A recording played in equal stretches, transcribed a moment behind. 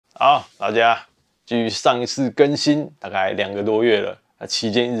好，大家距离上一次更新大概2个多月了，那期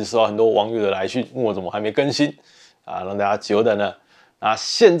间一直收到很多网友的来讯，问我怎么还没更新啊，让大家久等了。那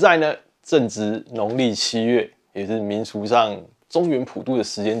现在呢，正值农历7月，也是民俗上中元普渡的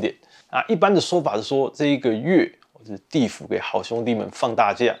时间点。啊，一般的说法是说，这一个月是地府给好兄弟们放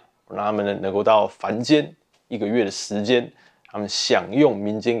大假，让他们能够到凡间1个月的时间，他们享用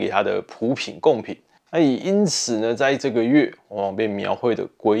民间给他的普品贡品。那也因此呢，在这个月往往被描绘的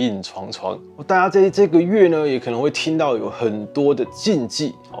鬼影幢幢。大家在这个月呢，也可能会听到有很多的禁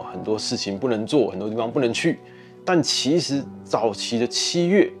忌哦，很多事情不能做，很多地方不能去。但其实早期的7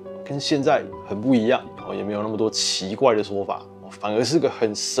月跟现在很不一样哦，也没有那么多奇怪的说法，反而是个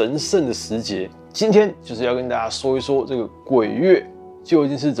很神圣的时节。今天就是要跟大家说一说这个鬼月究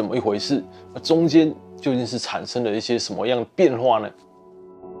竟是怎么一回事，中间究竟是产生了一些什么样的变化呢？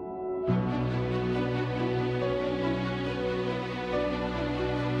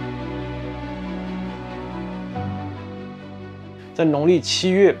在农历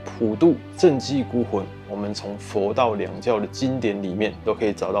7月普渡赈济孤魂，我们从佛道2教的经典里面都可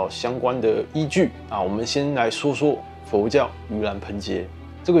以找到相关的依据啊。我们先来说说佛教盂兰盆节。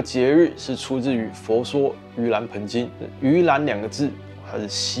这个节日是出自于《佛说盂兰盆经》。盂兰2个字，它是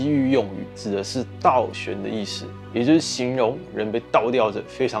西域用语，指的是倒悬的意思，也就是形容人被倒吊着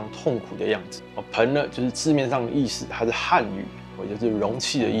非常痛苦的样子。盆呢，就是字面上的意思，它是汉语，也就是容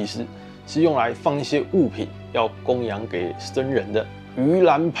器的意思，是用来放一些物品要供养给僧人的。盂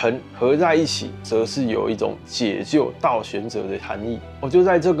兰盆合在一起，则是有一种解救倒悬者的含义。我就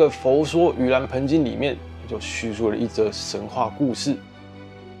在这个《佛说盂兰盆经》里面，就叙述了一则神话故事。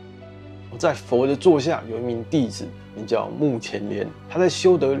在佛的座下有一名弟子，名叫目犍连。他在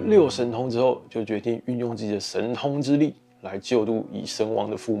修得6神通之后，就决定运用自己的神通之力来救度已身亡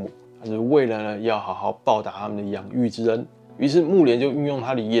的父母。他是为了呢，要好好报答他们的养育之恩。于是目连就运用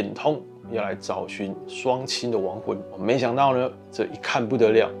他的眼通，要来找寻双亲的亡魂。没想到呢，这一看不得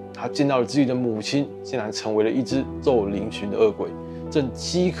了，他见到了自己的母亲，竟然成为了一只肉嶙峋的恶鬼，正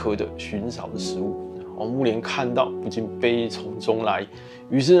饥渴地寻找着食物。目连看到，不禁悲从中来，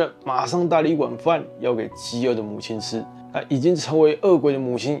于是呢，马上带了一碗饭要给饥饿的母亲吃。已经成为恶鬼的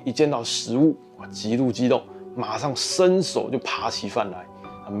母亲一见到食物，极度激动，马上伸手就扒起饭来。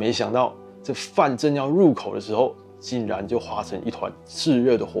没想到这饭正要入口的时候，竟然就化成一团炙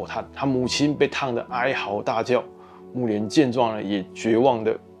热的火炭。他母亲被烫得哀嚎大叫，目连见状呢，也绝望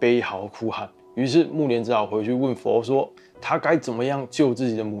的悲嚎哭喊。于是目连只好回去问佛说，他该怎么样救自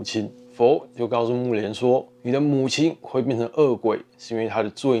己的母亲。佛就告诉目连说，你的母亲会变成恶鬼，是因为她的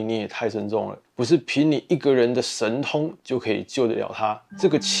罪孽太深重了，不是凭你一个人的神通就可以救得了她。这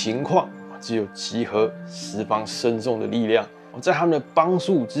个情况只有集合10方僧众的力量，在他们的帮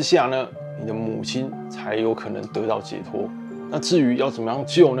助之下呢，你的母亲才有可能得到解脱。那至于要怎么样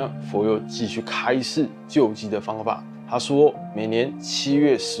救呢？佛又继续开示救济的方法。他说，每年7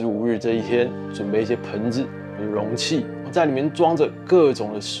月15日这一天，准备一些盆子、容器，在里面装着各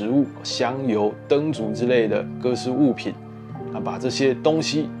种的食物、香油、灯烛之类的各式物品，把这些东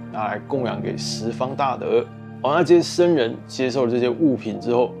西拿来供养给10方大德。那这些僧人接受了这些物品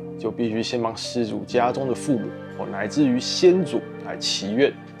之后，就必须先帮施主家中的父母，乃至于先祖来祈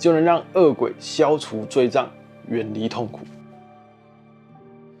愿，就能让恶鬼消除罪障，远离痛苦。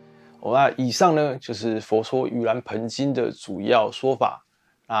那以上呢，就是《佛说盂兰盆经》的主要说法。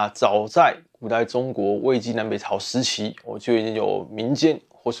早在古代中国魏晋南北朝时期，就已经有民间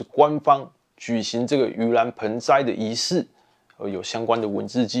或是官方举行这个盂兰盆栽的仪式，有相关的文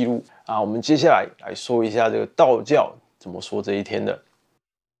字记录。我们接下来说一下这个道教怎么说这一天的。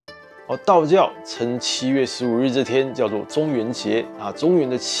道教称7月15日这天叫做中元节。中元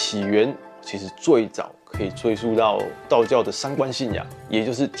的起源其实最早可以追溯到道教的3观信仰，也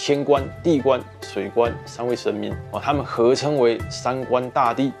就是天官、地官、水官3位神明。他们合称为3官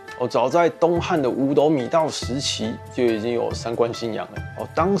大帝。早在东汉的五斗米道时期就已经有3观信仰了。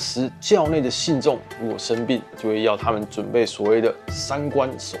当时教内的信众如果生病，就会要他们准备所谓的3观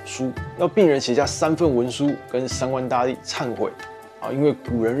手书，要病人写下3份文书跟3官大帝忏悔。因为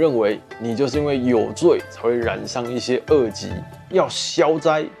古人认为你就是因为有罪才会染上一些恶疾，要消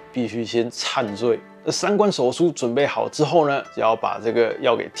灾必须先忏罪。这3官手书准备好之后呢，就要把这个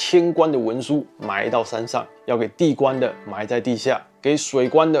要给天官的文书埋到山上，要给地官的埋在地下，给水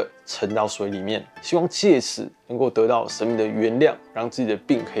官的沉到水里面，希望借此能够得到神明的原谅，让自己的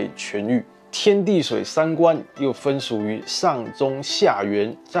病可以痊愈。天地水3官又分属于上中下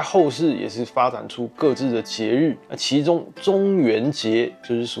元，在后世也是发展出各自的节日。其中中元节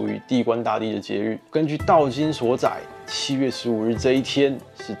就是属于地官大帝的节日。根据道经所载， 7月15日这一天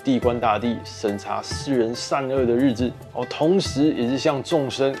是地官大帝审查世人善恶的日子哦，同时也是向众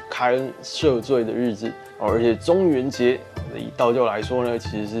生开恩赦罪的日子哦。而且中元节以道教来说呢，其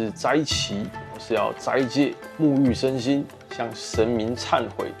实是斋期，是要斋戒、沐浴身心，向神明忏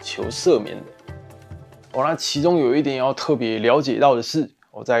悔求赦免的。哦，那其中有一点要特别了解到的是，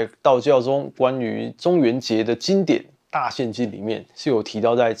在道教中关于中元节的经典《大宪经》里面是有提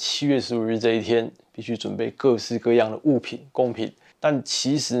到，在7月15日这一天必须准备各式各样的物品贡品。但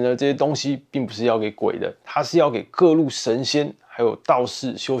其实呢，这些东西并不是要给鬼的，它是要给各路神仙还有道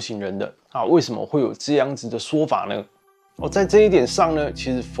士修行人的。为什么会有这样子的说法呢？在这一点上呢，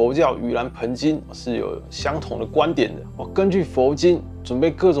其实佛教《盂兰盆经》是有相同的观点的。根据佛经，准备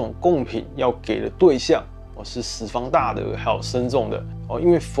各种贡品要给的对象是十方大德还有僧众的。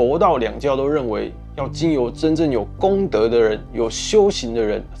因为佛道两教都认为，要经由真正有功德的人、有修行的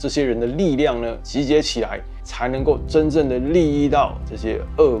人，这些人的力量呢集结起来，才能够真正的利益到这些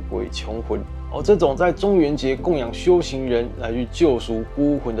恶鬼穷魂。这种在中元节供养修行人来去救赎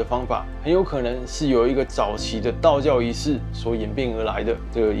孤魂的方法，很有可能是由一个早期的道教仪式所演变而来的。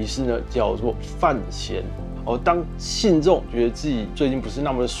这个仪式呢叫做犯闲。当信众觉得自己最近不是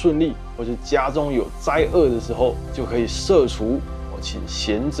那么的顺利，或是家中有灾厄的时候，就可以设厨，请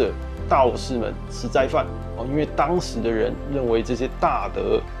贤者、道士们吃斋饭。因为当时的人认为这些大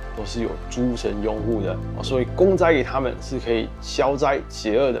德都是有诸神拥护的，所以供斋给他们是可以消灾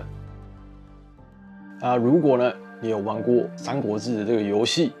解厄的。如果呢，你有玩过《三国志》的这个游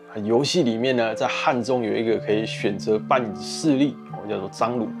戏，游戏里面呢，在汉中有一个可以选择扮演的势力，叫做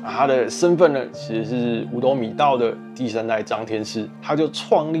张鲁。他的身份呢，其实是五斗米道的第3代张天师，他就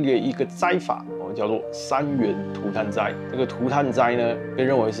创立了一个斋法，叫做3元涂炭斋。这个涂炭斋呢，被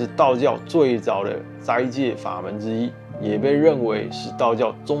认为是道教最早的斋戒法门之一，也被认为是道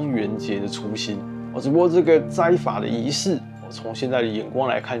教中元节的雏形。只不过这个斋法的仪式，从现在的眼光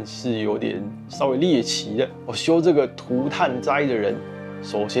来看是有点稍微猎奇的。修这个涂炭斋的人，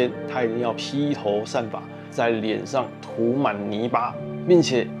首先他一定要披头散发，在脸上涂满泥巴，并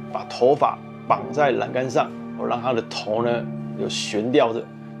且把头发绑在栏杆上，让他的头呢有悬吊着，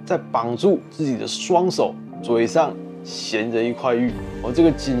再绑住自己的双手，嘴上衔着一块玉。这个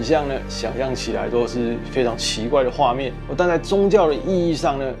景象呢，想象起来都是非常奇怪的画面。但在宗教的意义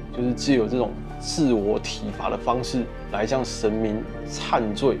上呢，就是藉由这种自我体罚的方式来向神明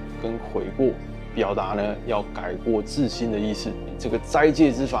忏罪跟悔过，表达呢要改过自新的意思。这个斋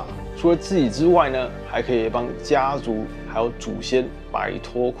戒之法，除了自己之外呢，还可以帮家族还有祖先摆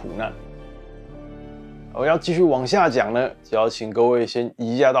脱苦难。要继续往下讲呢，就要请各位先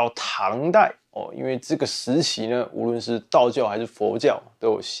移驾到唐代因为这个时期呢，无论是道教还是佛教都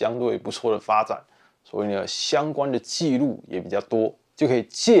有相对不错的发展，所以呢相关的记录也比较多，就可以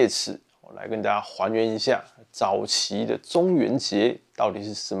借此来跟大家还原一下早期的中元节到底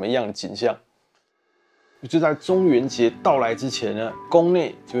是什么样的景象。就在中元节到来之前呢，宫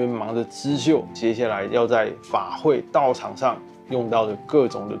内就会忙着织绣接下来要在法会道场上用到的各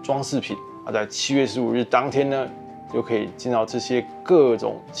种的装饰品。在7月15日当天呢，就可以见到这些各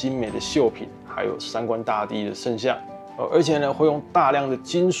种精美的绣品，还有三官大帝的圣像。而且呢，会用大量的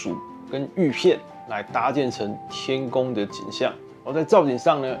金属跟玉片来搭建成天宫的景象。在造景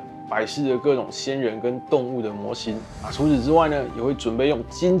上呢，摆饰着各种仙人跟动物的模型。除此之外呢，也会准备用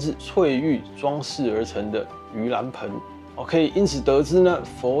金子、翠玉装饰而成的盂兰盆。可以因此得知呢，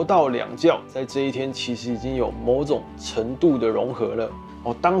佛道两教在这一天其实已经有某种程度的融合了。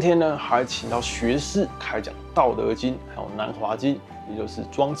当天呢，还请到学士开讲《道德经》还有《南华经》，也就是《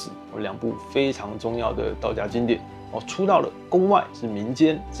庄子》2部非常重要的道家经典。出到了宫外是民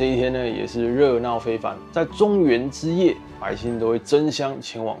间，这一天呢也是热闹非凡。在中元之夜，百姓都会争相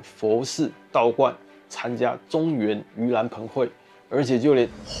前往佛寺、道观参加中元盂兰盆会，而且就连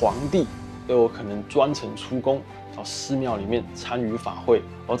皇帝都有可能专程出宫到寺庙里面参与法会。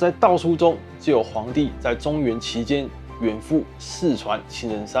在道书中就有皇帝在中元期间远赴四川青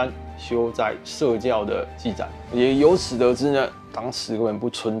城山修斋摄教的记载，也由此得知呢，当时根本不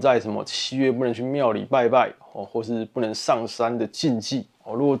存在什么7月不能去庙里拜拜或是不能上山的禁忌。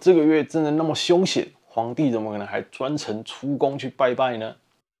如果这个月真的那么凶险，皇帝怎么可能还专程出宫去拜拜呢？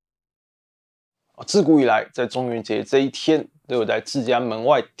自古以来，在中元节这一天，都有在自家门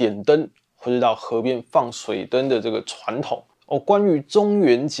外点灯，或是到河边放水灯的这个传统。关于中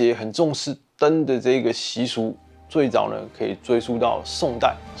元节很重视灯的这个习俗，最早呢可以追溯到宋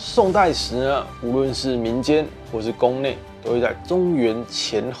代。宋代时呢，无论是民间或是宫内，都会在中元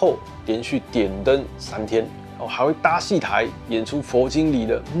前后连续点灯3天，还会搭戏台演出佛经里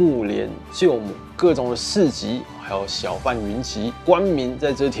的目连救母，各种的市集，还有小贩云集，官民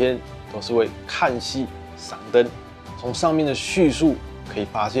在这天都是会看戏赏灯。从上面的叙述可以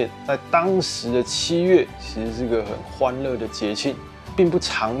发现，在当时的7月其实是个很欢乐的节庆，并不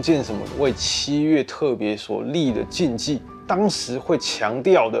常见什么为7月特别所立的禁忌。当时会强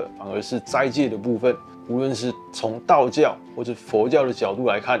调的反而是斋戒的部分。无论是从道教或者佛教的角度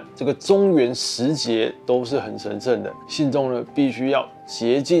来看，这个中元时节都是很神圣的，信众呢必须要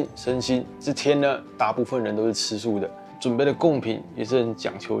洁净身心。这天呢，大部分人都是吃素的，准备的贡品也是很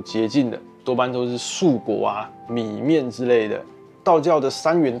讲求洁净的，多半都是素果啊、米面之类的。道教的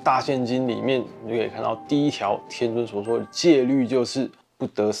3元大宪经里面，你就可以看到第1条天尊所说的戒律就是不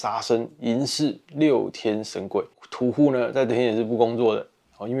得杀生、淫祀6天神鬼。屠户呢，在这天也是不工作的，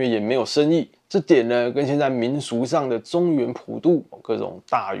因为也没有生意。这点呢，跟现在民俗上的中元普渡各种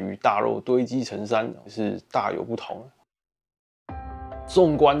大鱼大肉堆积成山是大有不同。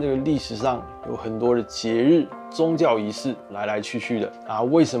纵观这个历史上有很多的节日、宗教仪式来来去去的啊，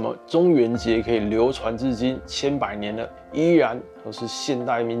为什么中元节可以流传至今千百年了，依然都是现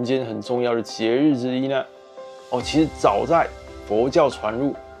代民间很重要的节日之一呢？其实早在佛教传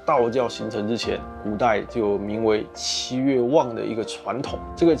入、道教形成之前，古代就有名为7月望的一个传统。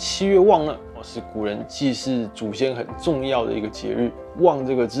这个7月望呢，是古人祭祀祖先很重要的一个节日。望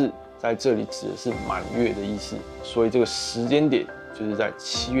这个字在这里指的是满月的意思，所以这个时间点就是在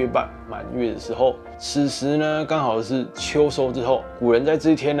7月半满月的时候。此时呢，刚好是秋收之后，古人在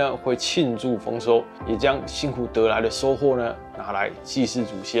这一天呢会庆祝丰收，也将辛苦得来的收获呢拿来祭祀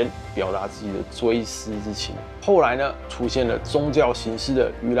祖先，表达自己的追思之情。后来呢，出现了宗教形式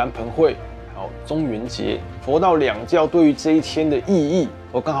的盂兰盆会，还有中元节。佛道两教对于这一天的意义，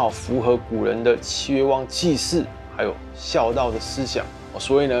都刚好符合古人的7月望祭祀，还有孝道的思想，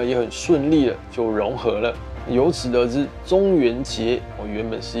所以呢，也很顺利的就融合了。由此得知，中元节原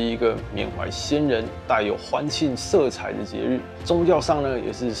本是一个缅怀先人、带有欢庆色彩的节日，宗教上呢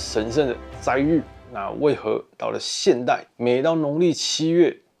也是神圣的斋日。那为何到了现代，每到农历7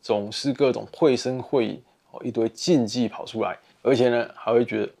月，总是各种绘声绘影，一堆禁忌跑出来，而且呢还会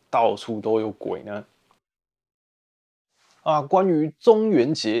觉得到处都有鬼呢？关于中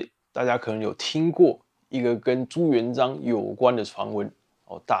元节，大家可能有听过一个跟朱元璋有关的传闻，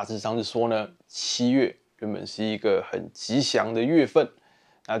大致上是说呢，7月原本是一个很吉祥的月份，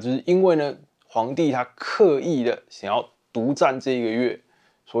那就是因为呢，皇帝他刻意的想要独占这一个月，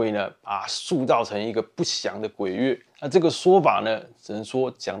所以呢，把它塑造成一个不祥的鬼月。那这个说法呢，只能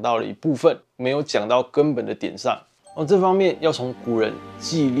说讲到了一部分，没有讲到根本的点上。这方面要从古人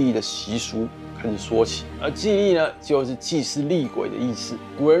祭历的习俗开始说起。而祭历呢，就是祭祀厉鬼的意思。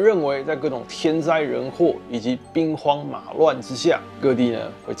古人认为，在各种天灾人祸以及兵荒马乱之下，各地呢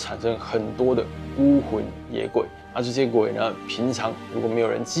会产生很多的孤魂野鬼。这些鬼呢，平常如果没有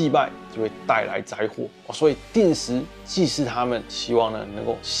人祭拜，就会带来灾祸。所以定时祭祀他们，希望呢能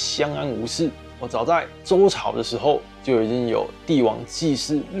够相安无事。早在周朝的时候，就已经有帝王祭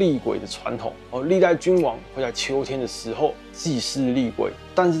祀厉鬼的传统。历代君王会在秋天的时候祭祀厉鬼，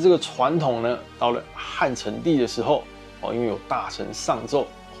但是这个传统呢，到了汉成帝的时候，因为有大臣上奏，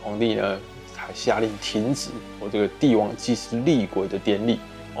皇帝呢才下令停止这个帝王祭祀厉鬼的典礼。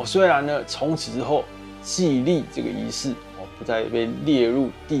虽然呢，从此之后祭历这个仪式不再被列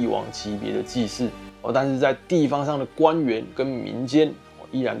入帝王级别的祭祀，但是在地方上的官员跟民间，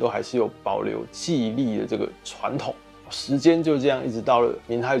依然都还是有保留祭历的这个传统。时间就这样一直到了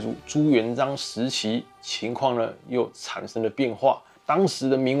明太祖朱元璋时期，情况呢又产生了变化。当时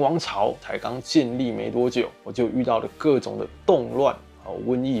的明王朝才刚建立没多久，就遇到了各种的动乱，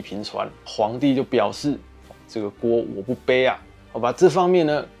瘟疫频传。皇帝就表示，这个锅我不背啊，把这方面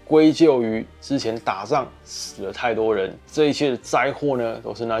呢归咎于之前打仗死了太多人，这一切的灾祸呢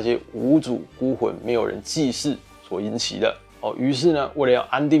都是那些无主孤魂没有人祭祀所引起的。于是呢，为了要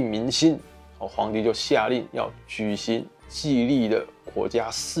安定民心，皇帝就下令要举行祭历的国家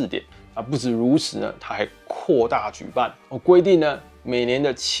试点。不止如此呢，他还扩大举办，规定呢每年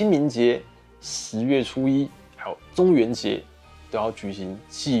的清明节、10月初1，还有中元节都要举行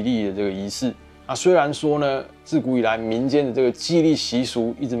祭历的这个仪式。虽然说呢，自古以来民间的这个祭历习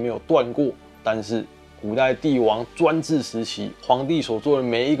俗一直没有断过，但是古代帝王专制时期，皇帝所做的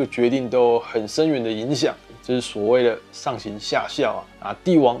每一个决定都有很深远的影响，这是所谓的上行下效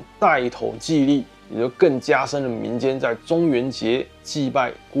帝王带头祭历，也就更加深了民间在中元节祭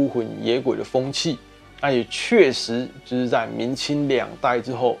拜孤魂野鬼的风气。也确实就是在明清2代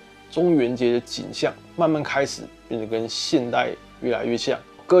之后，中元节的景象慢慢开始变得跟现代越来越像。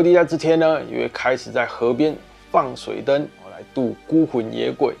各地在这天呢，也会开始在河边放水灯来渡孤魂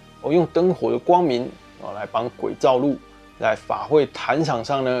野鬼，用灯火的光明来帮鬼照路。在法会坛场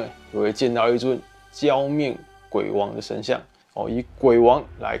上呢，也会见到一尊焦面鬼王的神像，以鬼王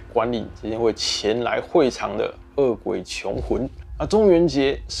来管理这些会前来会场的恶鬼穷魂。那中元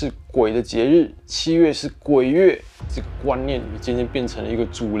节是鬼的节日，7月是鬼月，这个观念也渐渐变成了一个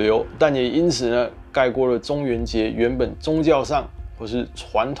主流，但也因此呢，盖过了中元节原本宗教上或是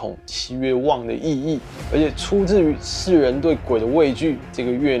传统7月望的意义，而且出自于世人对鬼的畏惧，这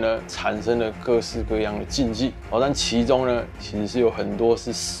个月呢产生了各式各样的禁忌但其中呢，其实是有很多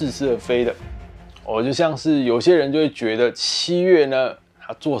是似是而非的就像是有些人就会觉得7月呢，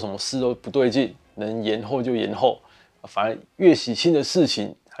他做什么事都不对劲，能延后就延后。反而越喜庆的事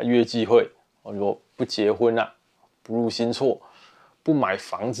情，他越忌讳。如果不结婚不入新厝、不买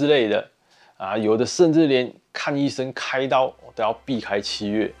房之类的有的甚至连看医生开刀都要避开7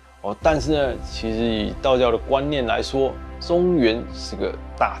月但是呢，其实以道教的观念来说，中元是个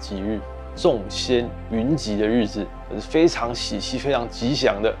大吉日，众仙云集的日子，是非常喜气、非常吉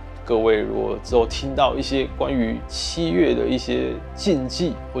祥的。各位如果之后听到一些关于7月的一些禁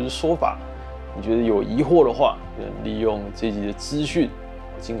忌或者说法，你觉得有疑惑的话，利用这集的资讯，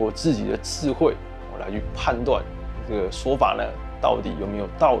经过自己的智慧，来去判断这个说法呢，到底有没有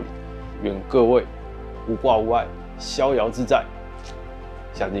道理。愿各位无挂无碍，逍遥自在。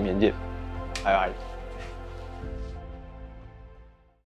下期影片见，拜拜。